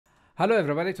Hello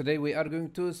everybody, today we are going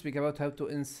to speak about how to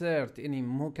insert any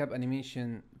mocap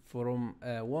animation from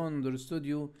Wonder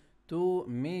Studio to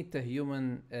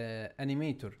Metahuman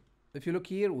animator. If you look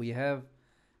here, we have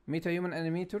Metahuman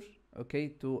animator, okay,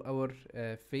 to our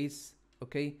face,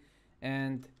 okay,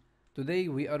 and today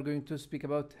we are going to speak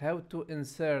about how to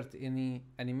insert any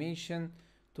animation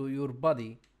to your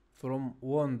body from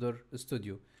Wonder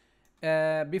Studio.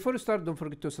 Before you start, don't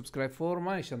forget to subscribe for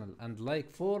my channel and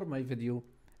like for my video,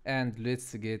 and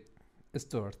let's get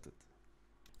started.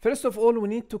 First of all, we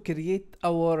need to create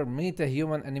our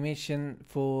meta-human animation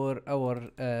for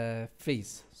our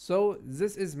face. So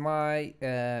this is my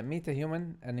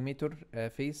meta-human animator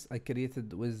face I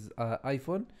created with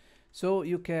iPhone. So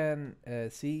you can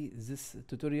see this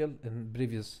tutorial in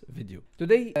previous video.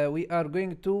 Today we are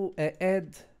going to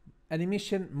add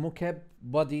animation mocap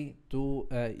body to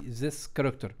this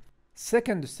character.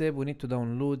 Second step, we need to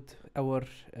download our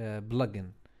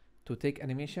plugin to take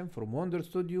animation from Wonder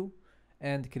Studio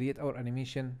and create our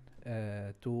animation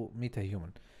to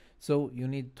Metahuman. So you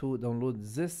need to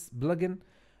download this plugin.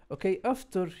 Okay,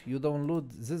 after you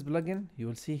download this plugin, you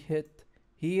will see it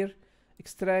here,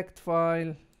 extract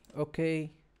file.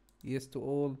 Okay, yes to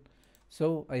all.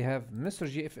 So I have Mr.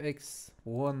 GFX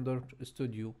Wonder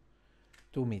Studio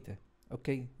to Meta.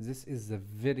 Okay, this is a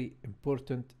very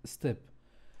important step.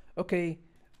 Okay,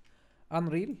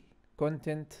 Unreal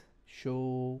content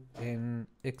show in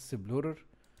Explorer.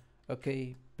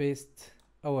 Okay, paste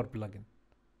our plugin.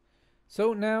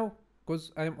 So now,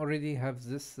 because I already have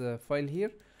this file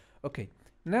here, okay,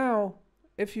 now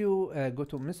if you go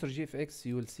to Mr. GFX,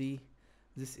 you will see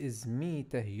this is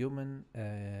Metahuman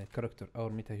character, our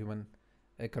Metahuman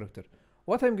character.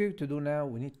 What I'm going to do now,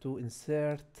 we need to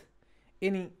insert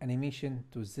any animation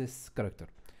to this character.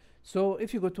 So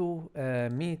if you go to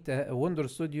Wonder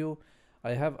Studio,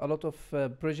 I have a lot of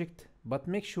project, but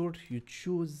make sure you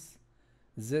choose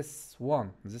this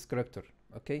one, this character,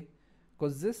 okay?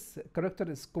 Because this character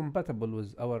is compatible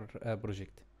with our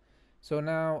project. So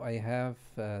now I have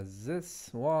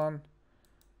this one,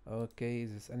 okay,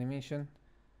 this animation,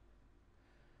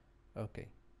 okay.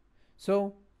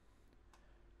 So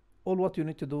all what you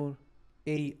need to do,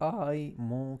 AI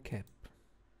Mocap,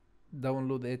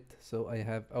 download it. So I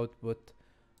have output,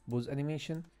 pose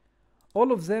animation.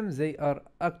 All of them, they are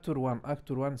actor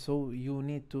 1, so you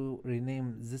need to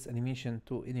rename this animation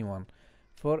to anyone.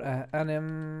 For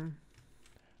anim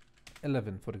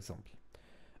 11, for example.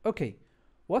 Okay,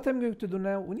 what I'm going to do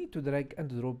now, we need to drag and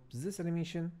drop this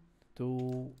animation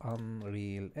to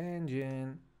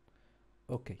UnrealEngine.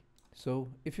 Okay, so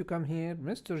if you come here,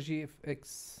 Mr.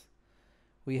 GFX,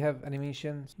 we have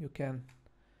animations. You can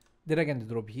drag and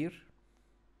drop here.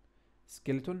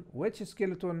 Skeleton, which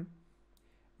skeleton?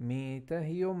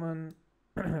 Metahuman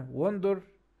Wonder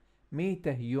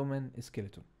Metahuman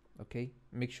skeleton. Okay,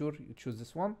 make sure you choose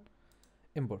this one.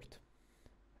 Import.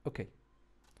 Okay,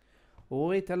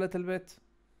 wait a little bit.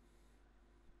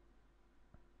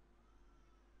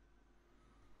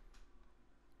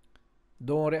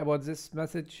 Don't worry about this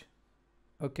message.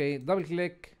 Okay, double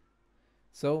click.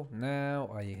 So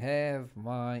now I have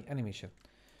my animation.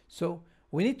 So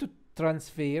we need to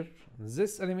transfer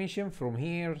this animation from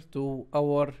here to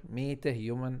our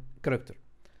Metahuman character.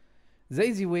 The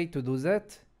easy way to do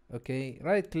that, okay,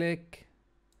 right click,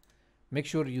 make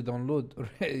sure you download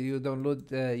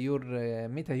your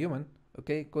Metahuman,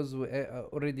 okay, because we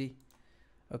already,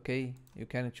 okay, you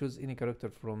can choose any character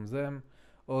from them,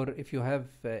 or if you have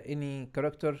any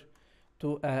character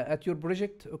to at your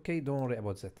project, okay, don't worry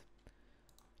about that.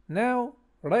 Now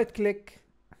right click,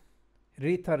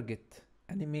 retarget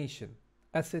animation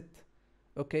asset,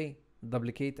 okay,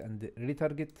 duplicate and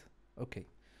retarget. Okay,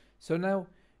 so now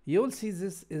you will see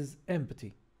this is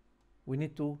empty. We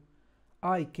need to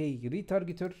IK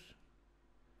retargeter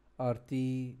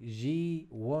RTG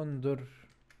Wonder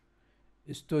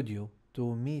Studio to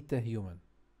Metahuman.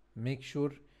 Make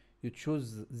sure you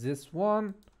choose this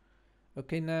one.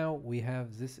 Okay, now we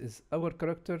have, this is our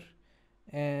character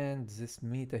and this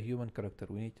Metahuman character.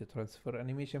 We need to transfer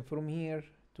animation from here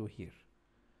to here.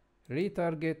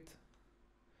 Retarget.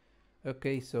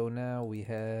 Okay, so now we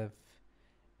have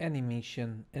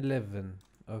animation 11.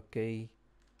 Okay,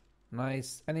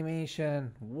 nice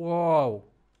animation. Wow,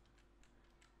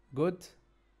 good.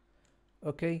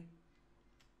 Okay,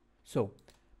 so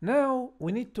now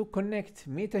we need to connect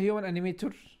Metahuman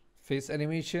animator face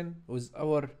animation with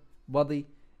our body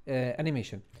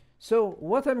animation. So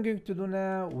what I'm going to do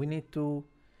now, we need to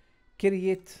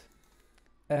create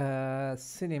a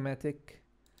cinematic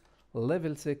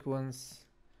level sequence.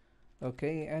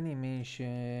 Okay,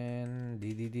 animation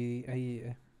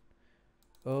DDD.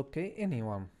 Okay,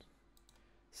 anyone.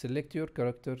 select your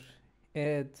character,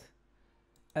 add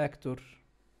actor,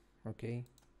 okay,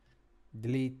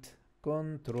 delete,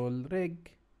 control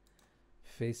rig,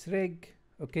 face rig.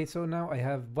 Okay, so now I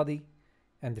have body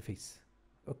and the face.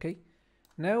 Okay,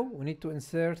 now we need to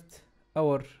insert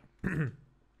our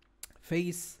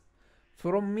face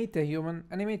from Metahuman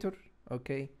animator.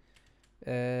 Okay,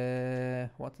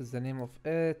 what is the name of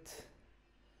it?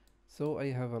 So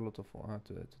I have a lot of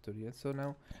tutorials. So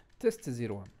now test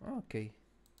 01. Okay,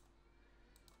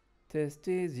 test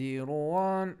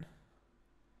 01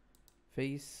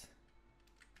 face.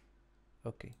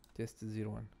 Okay, test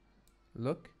 01.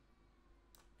 Look.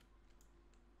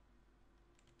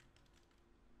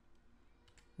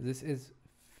 This is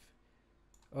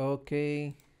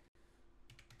okay.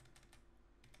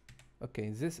 Okay,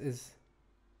 this is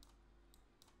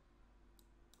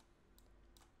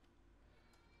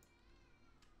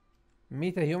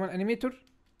Metahuman animator.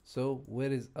 So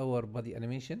where is our body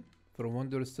animation from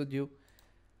Wonder Studio?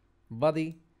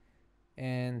 Body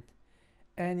and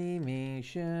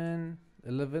animation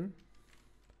 11,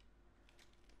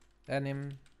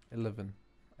 anim 11,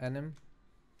 anim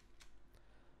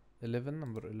 11,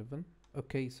 number 11.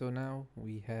 Okay, so now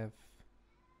we have,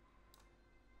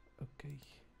 okay,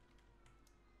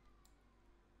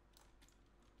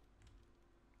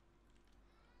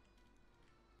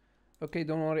 okay,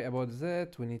 don't worry about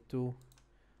that. We need to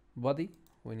body,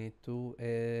 we need to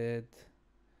add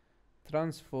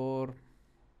transform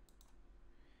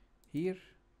here.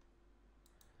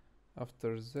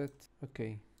 After that,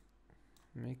 okay,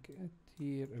 make it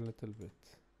here a little bit.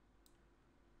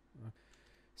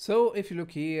 So if you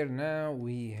look here now,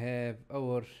 we have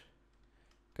our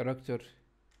character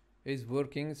is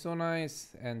working so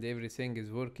nice and everything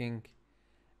is working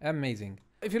amazing.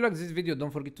 If you like this video,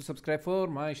 don't forget to subscribe for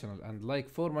my channel and like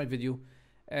for my video,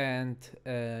 and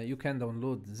you can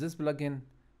download this plugin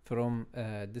from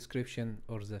description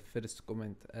or the first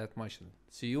comment at my channel.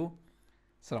 See you.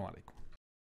 Assalamu alaikum.